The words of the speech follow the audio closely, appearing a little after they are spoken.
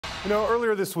You know,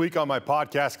 earlier this week on my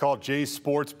podcast called Jay's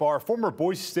Sports Bar, former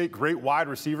Boise State great wide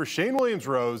receiver Shane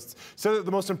Williams-Rhodes said that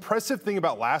the most impressive thing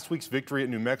about last week's victory at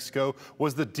New Mexico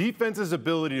was the defense's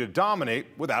ability to dominate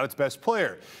without its best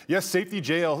player. Yes, safety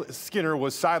J.L. Skinner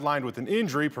was sidelined with an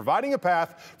injury, providing a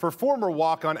path for former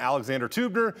walk-on Alexander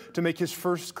Teubner to make his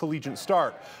first collegiate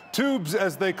start. Tubes,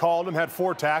 as they called him, had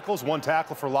 4 tackles, 1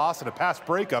 tackle for loss, and a pass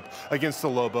breakup against the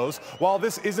Lobos. While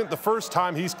this isn't the first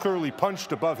time he's clearly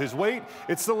punched above his weight,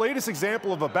 it's the latest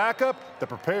example of a backup that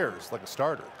prepares like a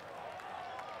starter.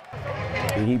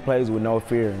 He plays with no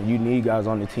fear. You need guys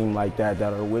on the team like that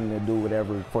that are willing to do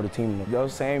whatever for the team.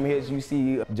 Those same hits you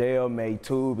see JL make,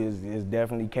 Tube is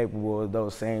definitely capable of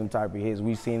those same type of hits.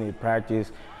 We've seen it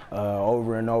practice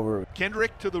over and over.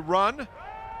 Kendrick to the run.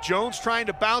 Jones trying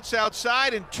to bounce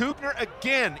outside, and Teubner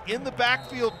again in the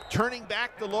backfield, turning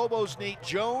back the Lobos' Nate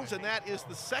Jones, and that is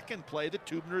the second play that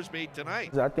Teubner has made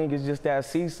tonight. I think it's just that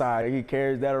seaside. He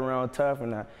carries that around tough,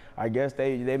 and I guess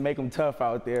they make him tough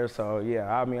out there. So,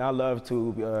 yeah, I mean, I love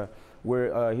Tube.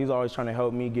 He's always trying to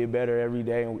help me get better every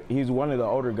day. He's one of the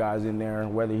older guys in there,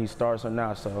 whether he starts or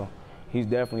not, so he's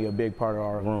definitely a big part of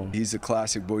our room. He's a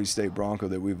classic Boise State Bronco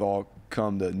that we've all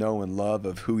come to know and love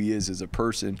of who he is as a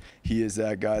person. He is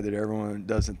that guy that everyone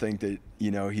doesn't think that,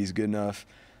 you know, he's good enough,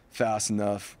 fast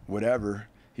enough, whatever.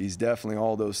 He's definitely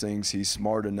all those things. He's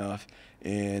smart enough,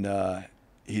 and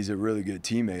he's a really good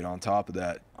teammate on top of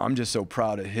that. I'm just so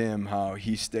proud of him, how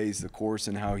he stays the course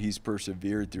and how he's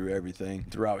persevered through everything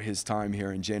throughout his time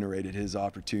here and generated his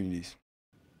opportunities.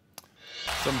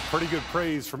 Some pretty good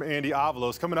praise from Andy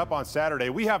Avalos. Coming up on Saturday,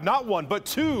 we have not one, but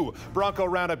 2 Bronco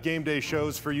Roundup Game Day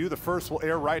shows for you. The first will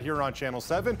air right here on Channel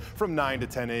 7 from 9 to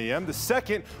 10 a.m. The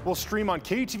second will stream on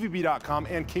KTVB.com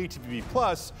and KTVB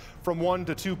Plus from 1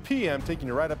 to 2 p.m., taking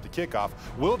you right up to kickoff.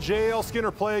 Will J.L.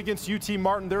 Skinner play against UT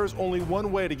Martin? There is only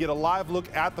one way to get a live look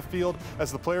at the field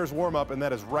as the players warm up, and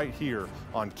that is right here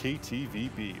on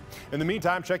KTVB. In the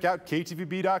meantime, check out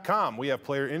KTVB.com. We have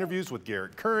player interviews with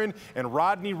Garrett Curran and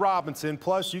Rodney Robinson.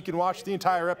 Plus, you can watch the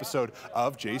entire episode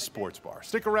of Jay's Sports Bar.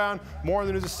 Stick around. More on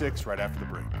the news at 6 right after the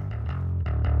break.